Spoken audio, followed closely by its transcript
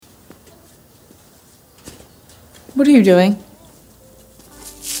What are you doing?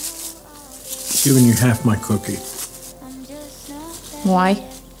 Giving you half my cookie. Why?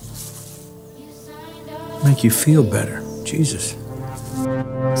 Make you feel better. Jesus.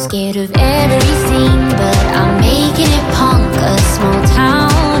 Scared of everything, but I'm making it punk. A small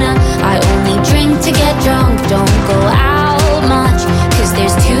town, I only drink to get drunk. Don't go out much, cause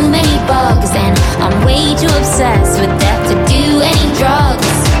there's too many bugs. And I'm way too obsessed with death to do any drugs.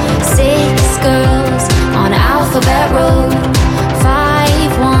 6 girls on Alphabet Road.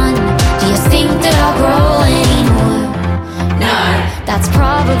 5'1", do you think that I'll grow anymore? No, that's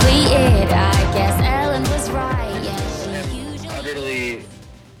probably it. I guess Ellen was right. Yeah, she usually... Utterly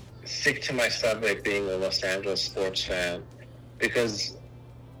sick to my stomach being a Los Angeles sports fan because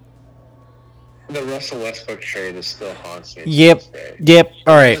the Russell Westbrook trade is still haunts me. Yep.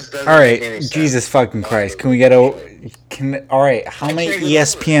 All right. Jesus fucking Christ. Can we get a... All right. How many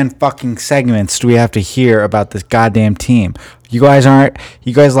ESPN fucking segments do we have to hear about this goddamn team? You guys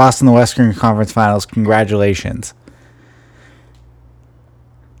lost in the Western Conference Finals. Congratulations.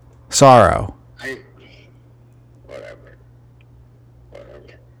 Sorrow. Whatever.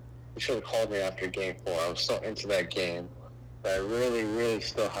 You should have called me after Game 4. I was so into that game that I really, really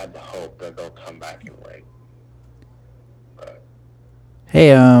still had the hope that they'll come back and win. But hey,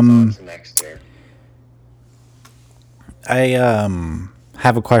 next year. I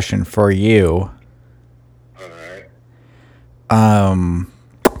have a question for you. Alright.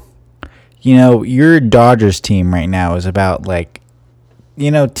 Your Dodgers team right now is about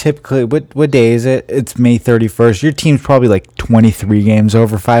typically what day is it? It's May 31st. Your team's probably like 23 games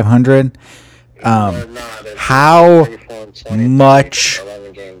over 500. How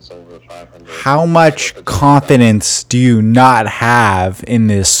much confidence do you not have in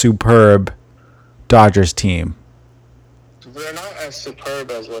this superb Dodgers team? They're not as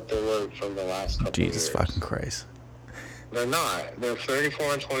superb as what they were from the last couple Jesus years. Fucking Christ. They're not. They're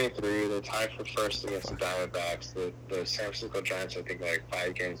 34-23. They're tied for first against the Diamondbacks. The San Francisco Giants, I think, are like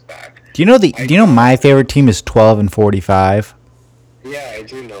 5 games back. Do you know my favorite team is 12-45? Yeah, I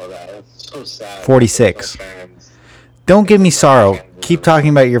do know that. It's so sad. 46. Don't give me sorrow. Keep talking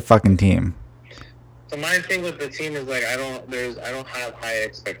about your fucking team. So my thing with the team is I don't have high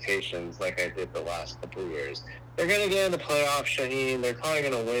expectations like I did the last couple of years. They're gonna get in the playoffs, Shaheen. They're probably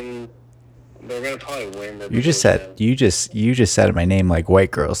gonna win. They're gonna probably win. You just said my name like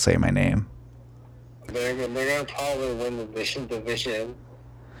white girls say my name. They're gonna probably win the division.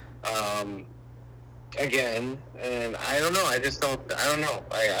 Again, and I don't know. I don't know.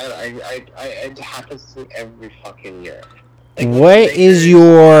 It happens to me every fucking year. What is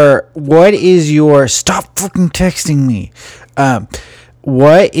your stop fucking texting me?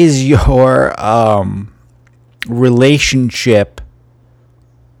 What is your relationship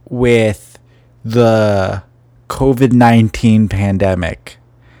with the COVID-19 pandemic,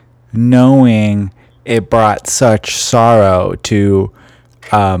 knowing it brought such sorrow to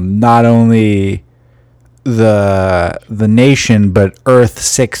not only the nation but Earth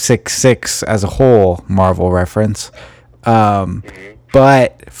 666 as a whole? Marvel reference.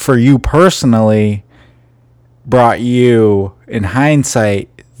 But for you personally, brought you, in hindsight,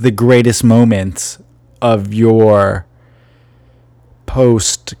 the greatest moments of your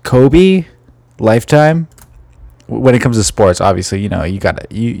post-Kobe lifetime. When it comes to sports, obviously, you've got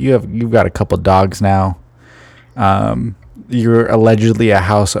a couple dogs now. You're allegedly a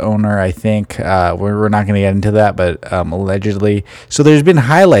house owner, I think. We're not going to get into that, but allegedly. So there's been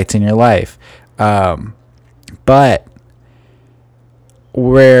highlights in your life. But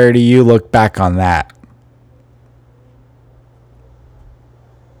where do you look back on that?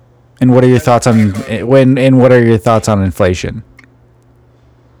 And what are your thoughts on what are your thoughts on inflation?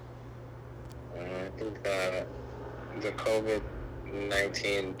 I think that the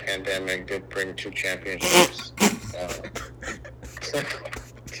COVID-19 pandemic did bring 2 championships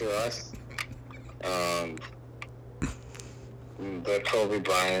to us. The Kobe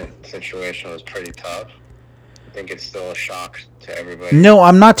Bryant situation was pretty tough. I think it's still a shock to everybody. No,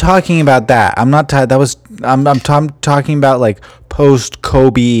 I'm not talking about that. I'm talking about like post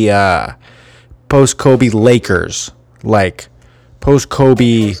Kobe Lakers, like post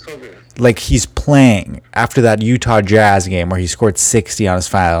Kobe, like he's playing after that Utah Jazz game where he scored 60 on his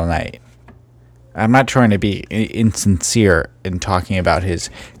final night. I'm not trying to be insincere in talking about his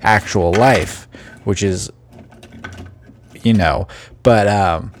actual life, which is, but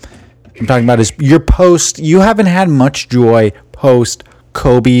I'm talking about your post. You haven't had much joy post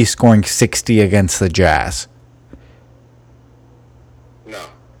Kobe scoring 60 against the Jazz. No.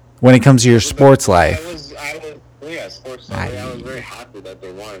 When it comes to your sports life. Sports life. I was very happy that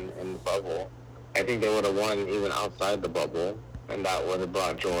they won in the bubble. I think they would have won even outside the bubble, and that would have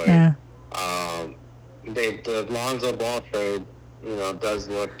brought joy. Yeah. The Lonzo Ball trade, does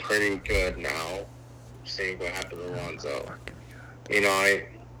look pretty good now. Seeing what happened to Lonzo,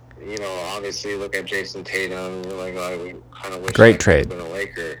 obviously look at Jason Tatum. You're like, oh, we kind of wish Great that could have trade. been a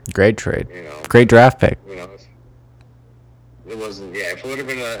Laker. Great trade. Great draft pick. It wasn't. Yeah, if it would have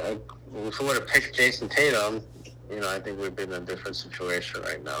been if it would have picked Jason Tatum, I think we'd be in a different situation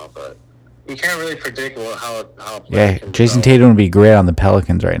right now. But you can't really predict how. Yeah, Jason Tatum would be great on the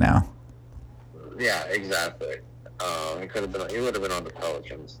Pelicans right now. Yeah, exactly. He could have been. He would have been on the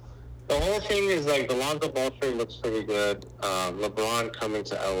Pelicans. The whole thing is like the Lonzo Ball trade looks pretty good. LeBron coming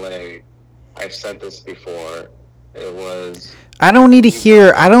to LA. I've said this before. It was. I don't need to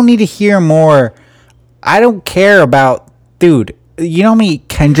hear more. I don't care about, dude. You know me,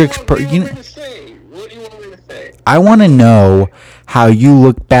 Kendrick's. What do you want me to say? What do you want me to say? I want to know how you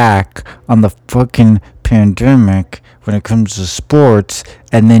look back on the fucking pandemic when it comes to sports,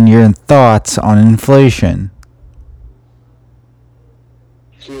 and then your thoughts on inflation.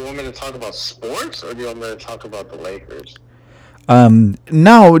 Do you want me to talk about sports, or do you want me to talk about the Lakers?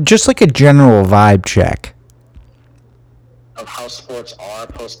 No, just like a general vibe check. Of how sports are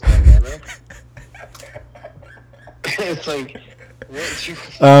post-pandemic? It's like...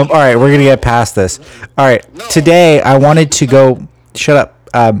 All right, we're going to get past this. All right, today I wanted to go... Shut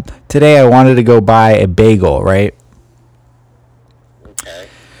up. Today I wanted to go buy a bagel, right? Okay.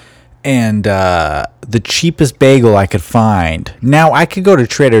 And the cheapest bagel I could find. Now, I could go to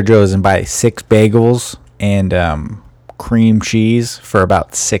Trader Joe's and buy 6 bagels and cream cheese for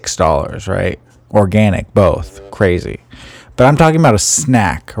about $6, right? Organic, both. Crazy. But I'm talking about a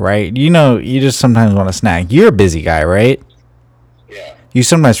snack, right? You just sometimes want a snack. You're a busy guy, right? Yeah. You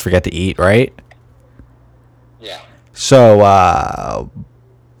sometimes forget to eat, right? Yeah. So,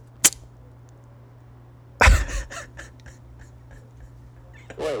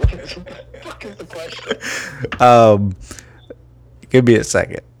 Wait, what the fuck is the question? give me a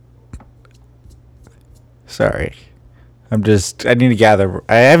second. Sorry. I need to gather.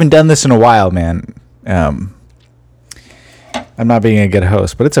 I haven't done this in a while, man. I'm not being a good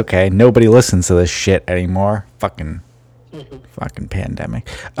host, but it's okay. Nobody listens to this shit anymore. Fucking pandemic.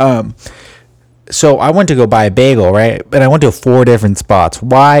 So I went to go buy a bagel, right? But I went to 4 different spots.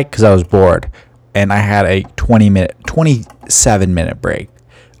 Why? Because I was bored. And I had a 27-minute break.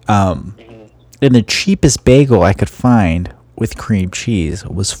 And the cheapest bagel I could find with cream cheese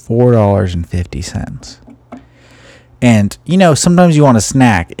was $4.50. And, sometimes you want a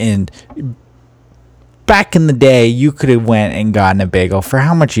snack. And back in the day, you could have went and gotten a bagel for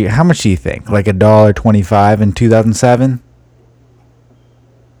how much do you think? Like $1.25 in 2007?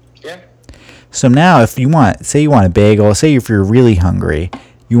 Yeah. So now if you want a bagel, say if you're really hungry,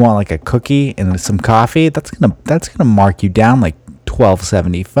 you want like a cookie and some coffee, that's gonna mark you down like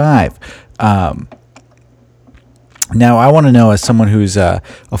 $12.75. Now I want to know, as someone who's a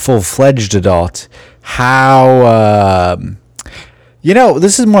full-fledged adult, how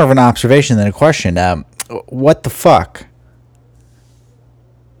this is more of an observation than a question. What the fuck?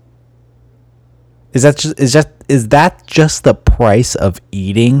 Is that just the price of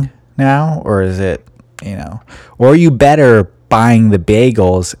eating now, or is it, or are you better buying the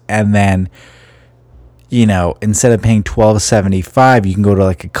bagels and then, instead of paying $12.75, you can go to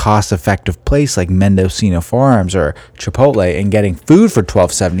like a cost-effective place like Mendocino Farms or Chipotle and getting food for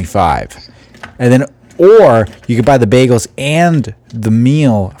 $12.75, and then, or you could buy the bagels and the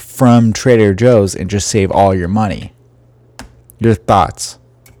meal from Trader Joe's and just save all your money. Your thoughts?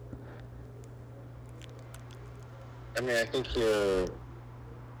 I mean, I think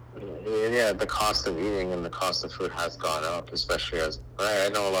the cost of eating and the cost of food has gone up, especially as I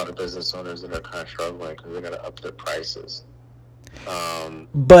know a lot of business owners that are kind of struggling because they're going to up their prices.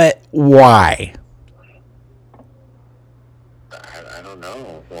 But why? I don't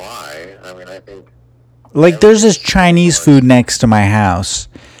know why. I mean, I think there's this Chinese food next to my house.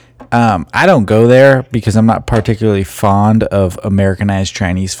 I don't go there because I'm not particularly fond of Americanized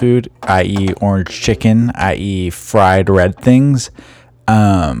Chinese food, i.e. orange chicken, i.e. fried red things.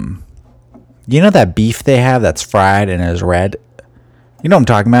 That beef they have that's fried and is red? You know what I'm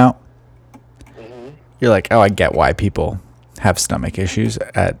talking about? Mm-hmm. You're like, oh, I get why people have stomach issues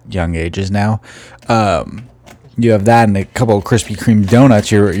at young ages now. You have that and a couple of Krispy Kreme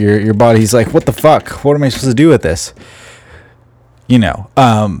donuts. Your body's like, what the fuck? What am I supposed to do with this?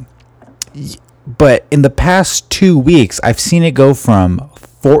 But in the past 2 weeks, I've seen it go from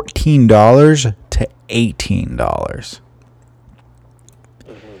 $14 to $18.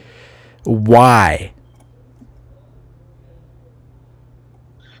 Mm-hmm. Why?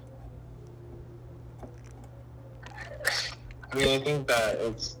 I mean, I think that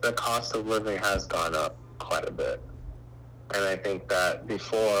the cost of living has gone up quite a bit. And I think that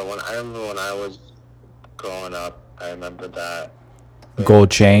before, when I was growing up, I remember that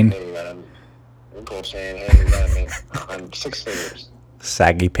Gold chain. Hey, gold chain, and you gotta make 6 figures.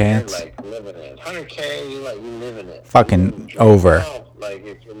 Saggy pants. You're like living it. 100K, you living it. Fucking over. Like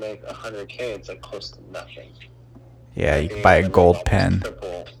if you make 100K, it's like close to nothing. Yeah, you can buy a gold pen.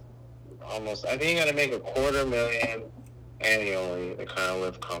 Triple, almost. I think you gotta make $250,000 annually to kind of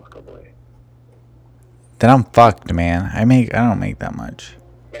live comfortably. Then I'm fucked, man. I don't make that much.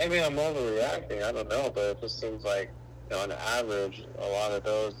 Maybe I'm overreacting. I don't know, but it just seems like, on average, a lot of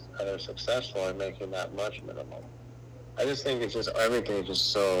those that are successful are making that much minimum. I just think it's just everything is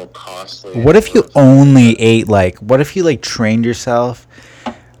just so costly. What if you only ate what if you trained yourself?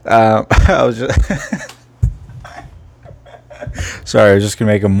 I was just sorry, I was just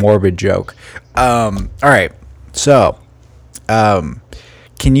gonna make a morbid joke. All right, so,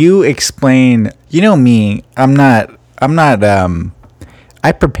 can you explain? You know me, I'm not.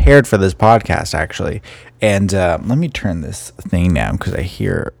 I prepared for this podcast actually, and let me turn this thing down because I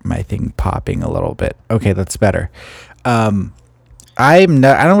hear my thing popping a little bit. Okay, that's better. I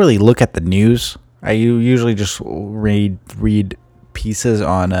don't really look at the news. I usually just read pieces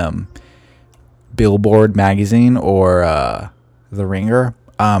on Billboard magazine or The Ringer.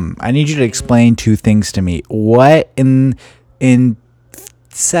 I need you to explain 2 things to me. What in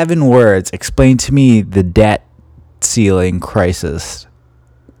 7 words? Explain to me the debt ceiling crisis.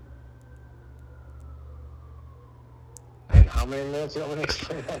 And how many minutes do you want me to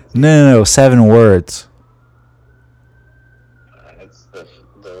explain that? No, 7 words.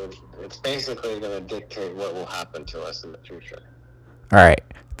 It's basically going to dictate what will happen to us in the future. All right,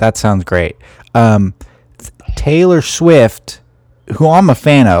 that sounds great. Taylor Swift, who I'm a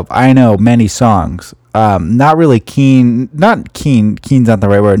fan of, I know many songs. Not really keen. Not keen. Keen's not the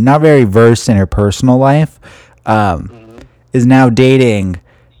right word. Not very versed in her personal life. Is now dating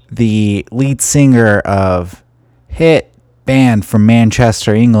the lead singer of hit band from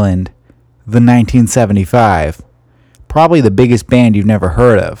Manchester, England, the 1975. Probably the biggest band you've never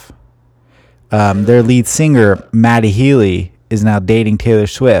heard of. Their lead singer, Matty Healy, is now dating Taylor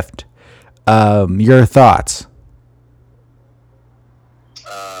Swift. Your thoughts?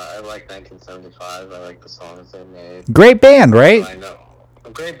 I like 1975. I like the songs they made. Great band, right? I know. A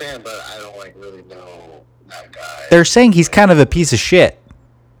great band, but I don't really know that guy. They're saying he's kind of a piece of shit.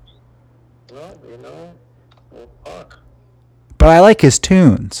 Well, well, fuck. But I like his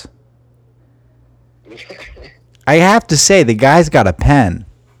tunes. I have to say, the guy's got a pen.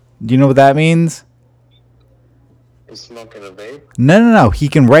 Do you know what that means? He's smoking a vape? No. He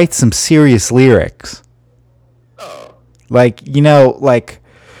can write some serious lyrics. Oh.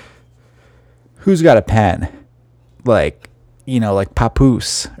 Who's got a pen? Like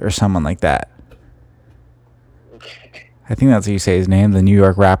Papoose or someone like that. Okay. I think that's how you say his name, the New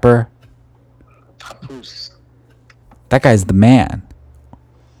York rapper. Papoose. That guy's the man.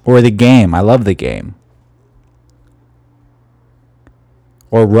 Or The Game. I love The Game.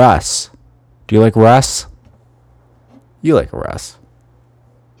 Or Russ. Do you like Russ? You like Russ.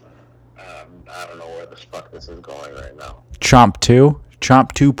 I don't know where the fuck this is going right now. Chomp 2?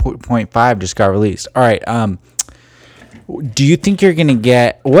 Chomp 2.5 just got released. All right. Do you think you're going to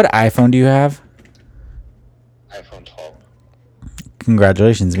get... What iPhone do you have? iPhone 12.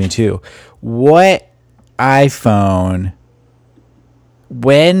 Congratulations, me too. What iPhone...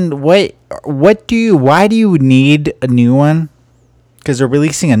 Why do you need a new one? Because they're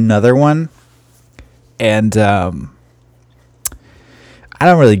releasing another one. And, I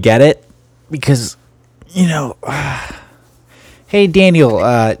don't really get it. Because, hey,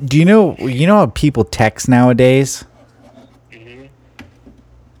 Daniel, do you know how people text nowadays? Mm-hmm.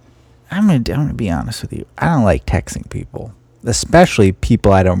 I'm gonna be honest with you. I don't like texting people. Especially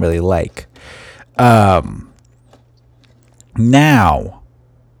people I don't really like. Now...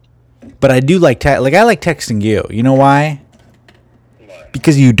 But I do like I like texting you. You know why?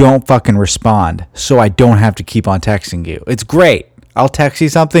 Because you don't fucking respond. So I don't have to keep on texting you. It's great. I'll text you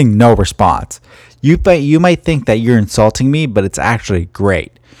something, no response. You might think that you're insulting me, but it's actually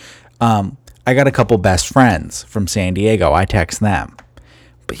great. I got a couple best friends from San Diego. I text them.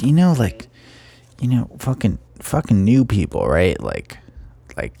 But fucking new people, right? Like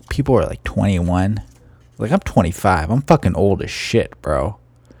people are like 21. Like I'm 25. I'm fucking old as shit, bro.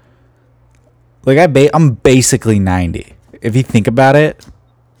 Like I'm basically 90. If you think about it,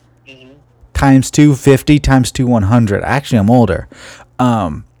 times 250, times 100. Actually, I'm older.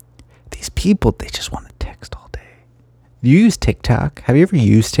 These people, they just want to text all day. Do you use TikTok? Have you ever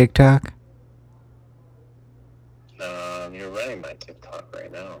used TikTok? You're right.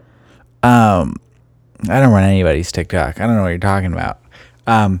 I don't run anybody's TikTok. I don't know what you're talking about.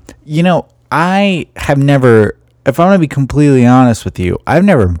 I have never, if I'm going to be completely honest with you, I've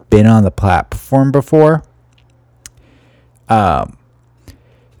never been on the platform before. The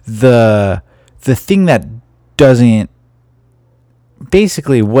thing that doesn't,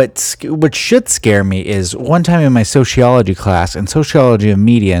 basically what should scare me is one time in my sociology class, in sociology of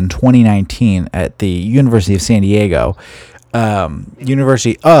media in 2019 at the University of San Diego,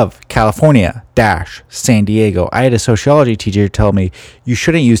 University of California San Diego, I had a sociology teacher tell me you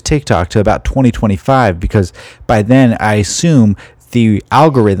shouldn't use TikTok till about 2025 because by then I assume the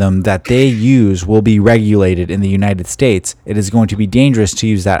algorithm that they use will be regulated in the United States. It is going to be dangerous to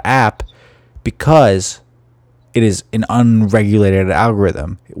use that app because it is an unregulated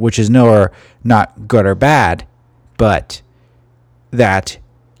algorithm, which is not good or bad, but that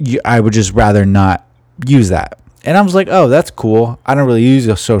I would just rather not use that. And I was like, oh, that's cool. I don't really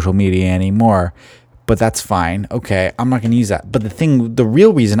use social media anymore, but that's fine. Okay, I'm not going to use that. But the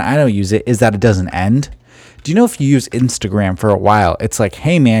real reason I don't use it is that it doesn't end. Do you know if you use Instagram for a while, it's like,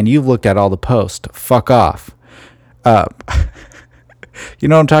 hey, man, you've looked at all the posts. Fuck off. You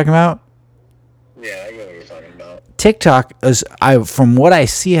know what I'm talking about? Yeah, I get what you're talking about. TikTok is, from what I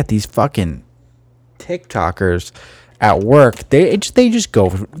see at these fucking TikTokers at work, they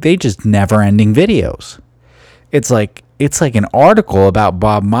just never ending videos. It's like an article about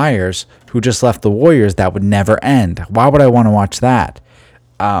Bob Myers who just left the Warriors that would never end. Why would I want to watch that?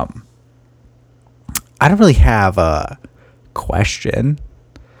 I don't really have a question.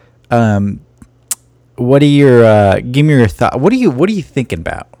 What are your give me your thought? What are you thinking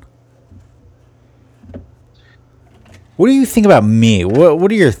about? What do you think about me?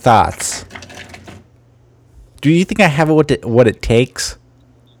 What are your thoughts? Do you think I have what it takes?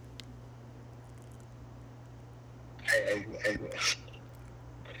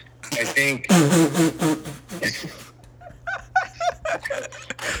 I think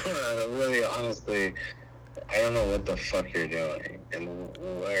really honestly, I don't know what the fuck you're doing and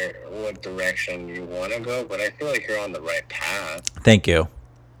what direction you want to go, but I feel like you're on the right path. Thank you.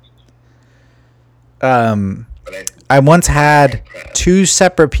 I once had two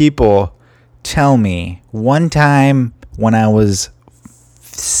separate people tell me one time when I was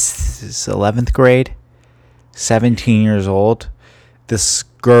 11th grade, 17 years old, this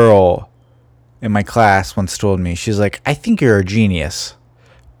girl in my class once told me, she's like, I think you're a genius,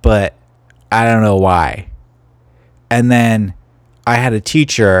 but I don't know why. And then I had a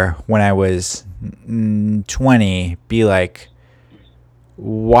teacher when I was 20 be like,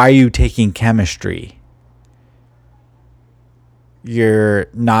 why are you taking chemistry? You're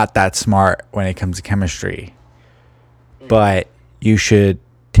not that smart when it comes to chemistry, but you should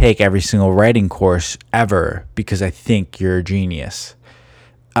take every single writing course ever because I think you're a genius.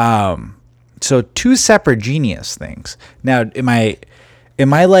 So two separate genius things. Now, am I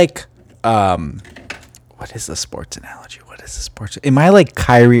like, what is the sports analogy? Am I like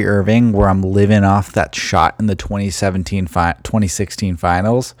Kyrie Irving where I'm living off that shot in the 2016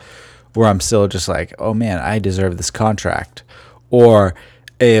 finals where I'm still just like, oh man, I deserve this contract? Or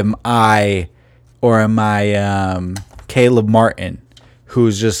am I Caleb Martin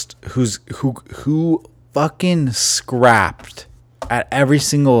who fucking scrapped at every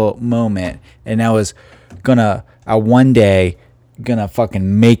single moment and now is gonna one day gonna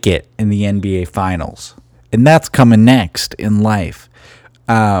fucking make it in the NBA finals? And that's coming next in life.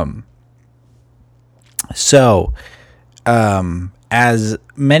 As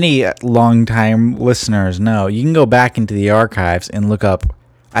many longtime listeners know, you can go back into the archives and look up.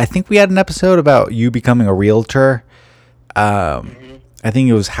 I think we had an episode about you becoming a realtor. I think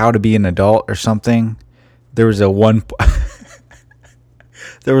it was how to be an adult or something. There was a one-part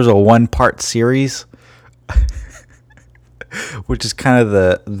series, which is kind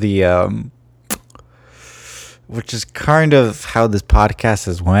of which is kind of how this podcast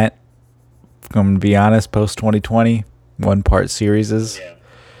has went. If I'm going to be honest, post 2020, one-part series is. Yeah.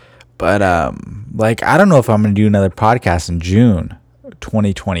 But I don't know if I'm going to do another podcast in June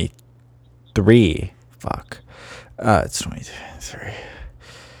 2023. Fuck. It's 2023.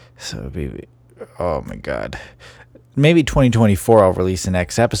 So maybe, oh my god, maybe 2024 I'll release the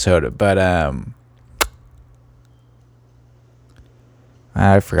next episode. But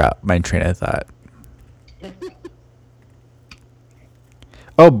I forgot my train of thought.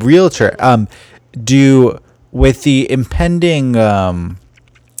 Oh, realtor. With the impending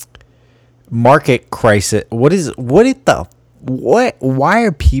market crisis, why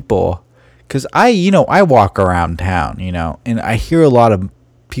are people? Because I walk around town, and I hear a lot of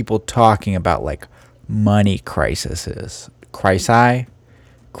people talking about like money crises.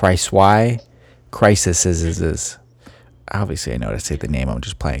 Crisis is. Obviously, I know how to say the name. I'm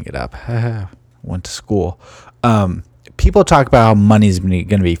just playing it up. Went to school. People talk about how money's going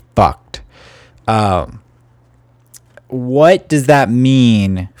to be fucked. What does that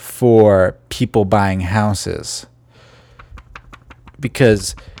mean for people buying houses?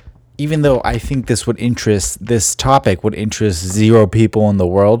 Because even though I think this topic would interest 0 people in the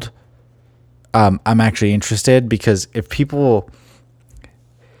world, I'm actually interested because if people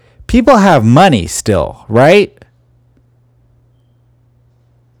have money still, right?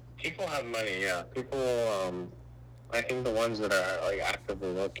 People have money, yeah. People, I think the ones that are like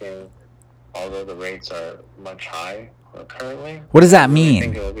actively looking, although the rates are much high currently. What does that I mean?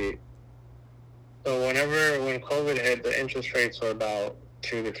 think it'll be. So when COVID hit, the interest rates were about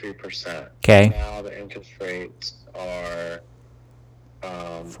 2 to 3%. Okay. Now the interest rates are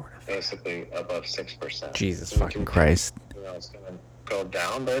basically above 6%. Jesus fucking Christ. It's gonna go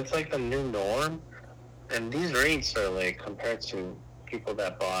down, but it's like the new norm. And these rates are like compared to people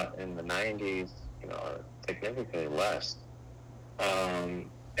that bought in the 90s, are significantly less.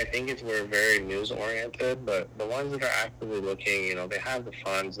 I think we're very news oriented, but the ones that are actively looking, they have the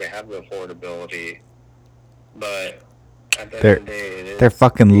funds, they have the affordability, but at the end of the day, they're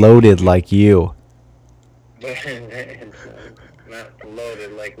fucking loaded like you. Not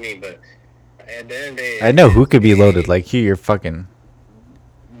loaded like me, but at the end of the day, I know who could be loaded like you. You're fucking.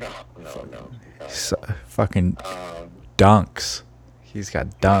 No. Fucking dunks. He's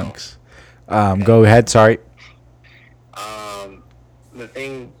got dunks. Go ahead. Sorry. The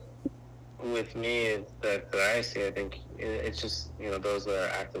thing with me is that I see, I think it's just those that are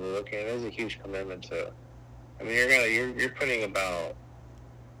actively looking. It is a huge commitment to. I mean, you're putting about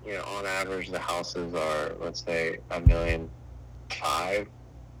on average the houses are, let's say, $1.5 million,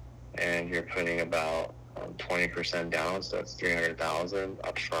 and you're putting about 20% down, so that's $300,000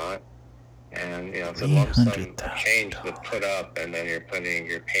 up front. And it's a lump sum change to put up, and then your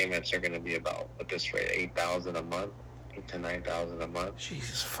payments are going to be about, at this rate, $8,000 a month, $8,000 to $9,000 a month.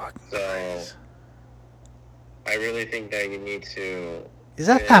 Jesus fucking Christ. I really think that you need to. Is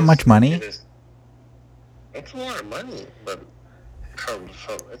that much money? It's a lot of money, but from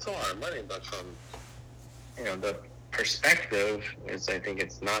the perspective is, I think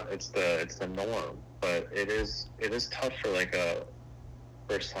it's not. It's the norm, but it is tough for like a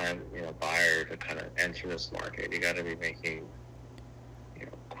first time buyer to kind of enter this market. You got to be making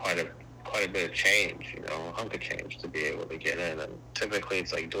quite a bit of change, a hunk of change to be able to get in, and typically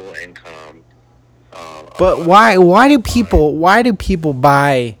it's like dual income. But why do people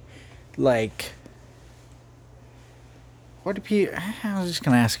buy like? I was just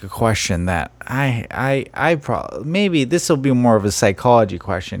gonna ask a question that I probably, maybe this will be more of a psychology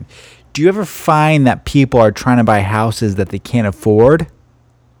question. Do you ever find that people are trying to buy houses that they can't afford?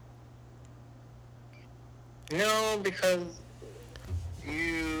 No, because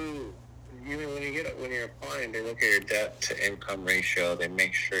when you're applying, they look at your debt to income ratio. They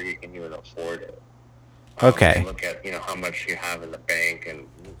make sure you can even afford it. Okay. They look at how much you have in the bank, and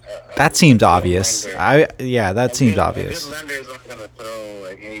that seems obvious. That seems obvious. A good lender is not going to throw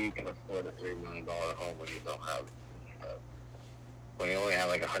like, hey, you can afford a $3 million home when you don't have, when you only have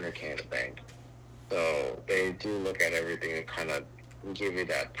like $100K in the bank. So they do look at everything and kind of give you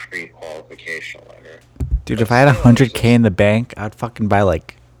that pre-qualification letter. Dude, if I had $100K in the bank, I'd fucking buy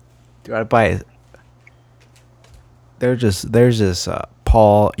like. Dude, I'd buy. There's this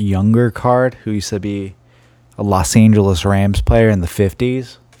Paul Younger card who used to be a Los Angeles Rams player in the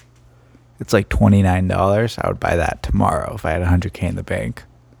 50s. It's like $29. I would buy that tomorrow if I had $100K in the bank.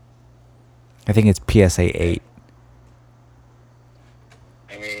 I think it's PSA 8.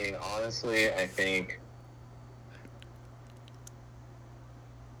 I mean, honestly, I think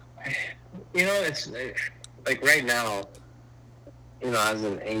it's like right now, as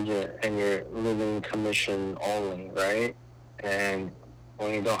an agent and you're living commission only, right? And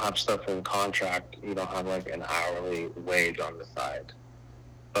when you don't have stuff in contract, you don't have like an hourly wage on the side.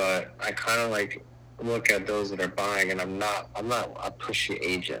 But I kind of like look at those that are buying, and I'm not a pushy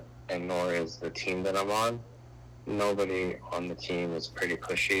agent, and nor is the team that I'm on. Nobody on the team is pretty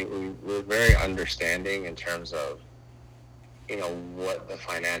pushy. We're very understanding in terms of, what the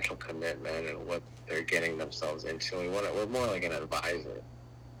financial commitment and what they're getting themselves into. We're more like an advisor.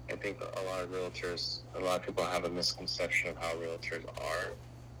 I think a lot of people have a misconception of how realtors are,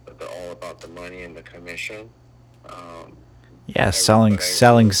 but they're all about the money and the commission.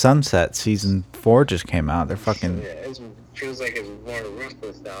 Selling Sunset season 4 just came out. They're fucking. Yeah, it feels like it's more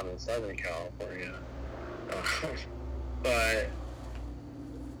ruthless down in Southern California, but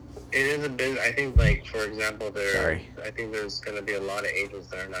It is a bit. I think, like, for example, Sorry. I think there's going to be a lot of agents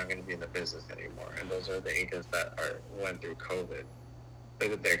that are not going to be in the business anymore, and those are the agents that went through COVID.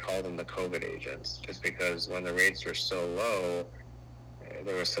 They call them the COVID agents, just because when the rates were so low,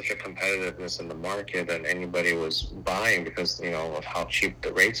 there was such a competitiveness in the market that anybody was buying because, of how cheap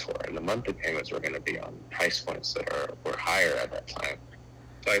the rates were, and the monthly payments were going to be on price points that were higher at that time.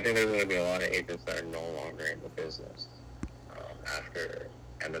 So I think there's going to be a lot of agents that are no longer in the business after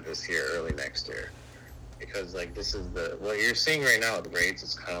end of this year, early next year, because like this is what you're seeing right now with rates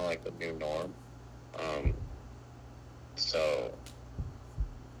is kind of like the new norm. So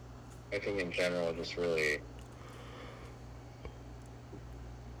I think in general, just really,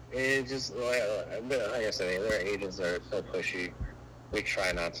 it just like I said, there are agents that are so pushy. We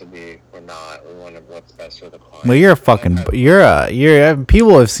try not to be. We're not. We want what's best for the client. Well,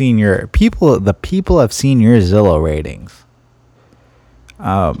 the people have seen your Zillow ratings.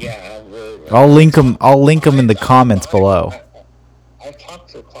 Yeah, I'll link them in the comments below. I've talked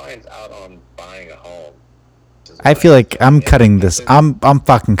to clients out on buying a home. I feel like I'm cutting this. I'm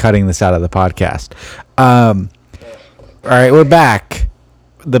fucking cutting this out of the podcast. All right, we're back.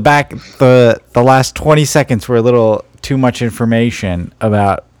 The last 20 seconds were a little too much information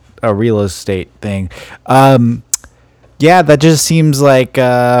about a real estate thing. Yeah, that just seems like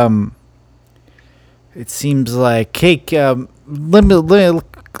it seems like cake. Little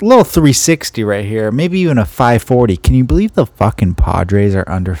 360 right here, maybe even a 540. Can you believe the fucking Padres are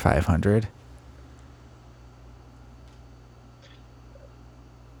under 500?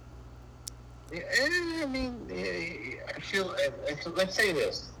 I mean, I feel. Let's say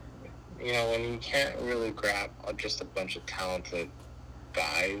this. When you can't really grab just a bunch of talented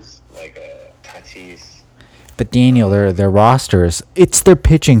guys like Tatis. But Daniel, their rosters, it's their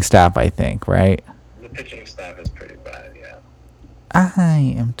pitching staff, I think, right? The pitching staff is pretty bad, yeah.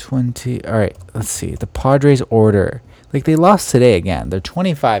 I am 20. All right, let's see. The Padres order. Like, they lost today again. They're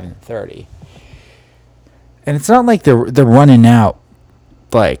 25-30. And it's not like they're running out,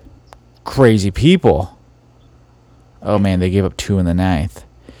 like, crazy people. Oh, man, they gave up 2 in the ninth.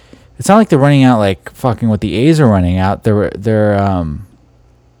 It's not like they're running out like fucking what the A's are running out.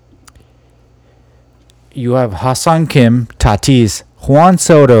 You have Hassan Kim, Tatis, Juan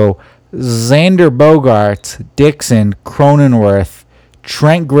Soto, Xander Bogaerts, Dixon, Cronenworth,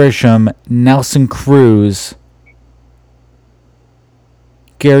 Trent Grisham, Nelson Cruz,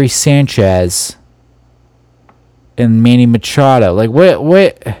 Gary Sanchez, and Manny Machado. Like,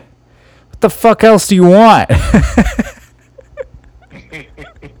 what the fuck else do you want?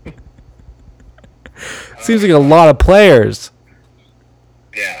 Seems like a lot of players.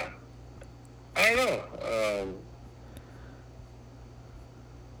 Yeah. I don't know.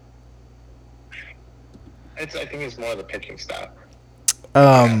 I think it's more the pitching staff.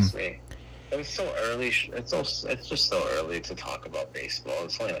 It's so early. It's just so early to talk about baseball.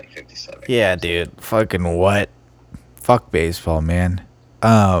 It's only like 57. Yeah, dude. Fucking what? Fuck baseball, man.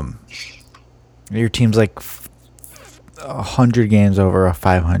 Your team's like 100 games over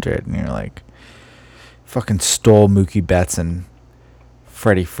 500, and you're like, fucking stole Mookie Betts and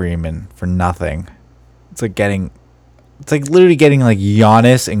Freddie Freeman for nothing. It's like literally getting like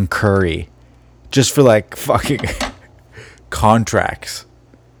Giannis and Curry just for like fucking contracts.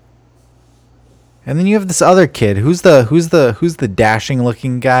 And then you have this other kid. Who's the dashing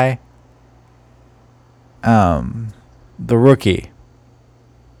looking guy? The rookie.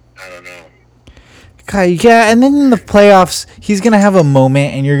 I don't know. God, yeah, and then in the playoffs, he's gonna have a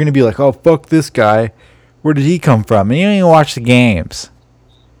moment, and you're gonna be like, "Oh, fuck this guy. Where did he come from?" And you don't even watch the games.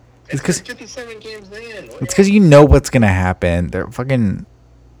 It's because 57 games in. It's because you know what's gonna happen. They're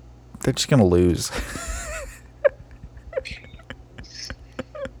just gonna lose.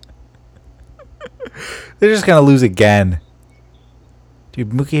 They're just gonna lose again. Dude,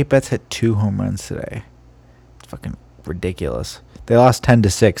 Mookie Betts hit 2 home runs today. It's fucking ridiculous. They lost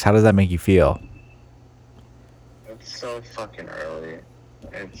 10-6. How does that make you feel? It's so fucking early.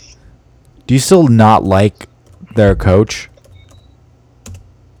 Do you still not like their coach?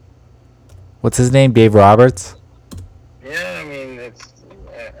 What's his name? Dave Roberts? Yeah, I mean, it's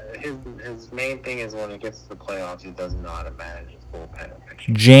his main thing is when it gets to the playoffs, he doesn't know how to manage his bullpen and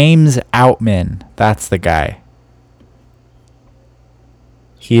pitching. James Outman. That's the guy.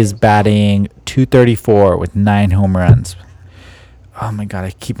 He is batting .234 with 9 home runs. Oh my god,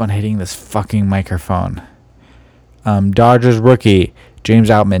 I keep on hitting this fucking microphone. Dodgers rookie James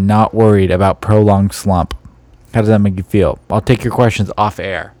Outman not worried about prolonged slump. How does that make you feel? I'll take your questions off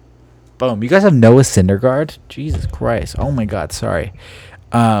air. Boom. You guys have Noah Syndergaard? Jesus Christ. Oh my god, sorry.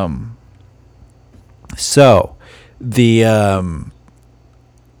 So the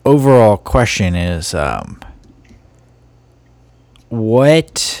overall question is,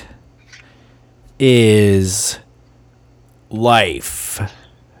 what is life?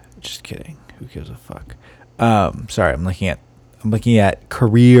 Just kidding. Who gives a fuck? Sorry, I'm looking at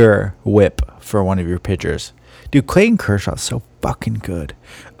career whip for one of your pitchers. Dude, Clayton Kershaw's so fucking good.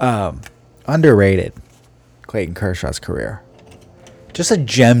 Underrated. Clayton Kershaw's career. Just a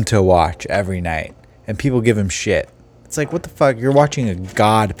gem to watch every night. And people give him shit. It's like, what the fuck? You're watching a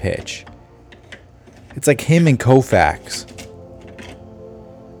god pitch. It's like him and Koufax.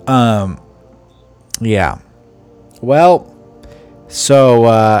 Yeah. Well,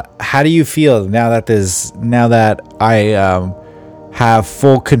 so how do you feel now that I have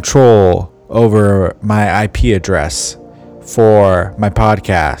full control over my IP address for my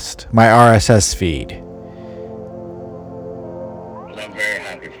podcast, my RSS feed? I'm very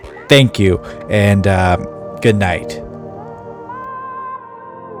happy for you. Thank you, and good night.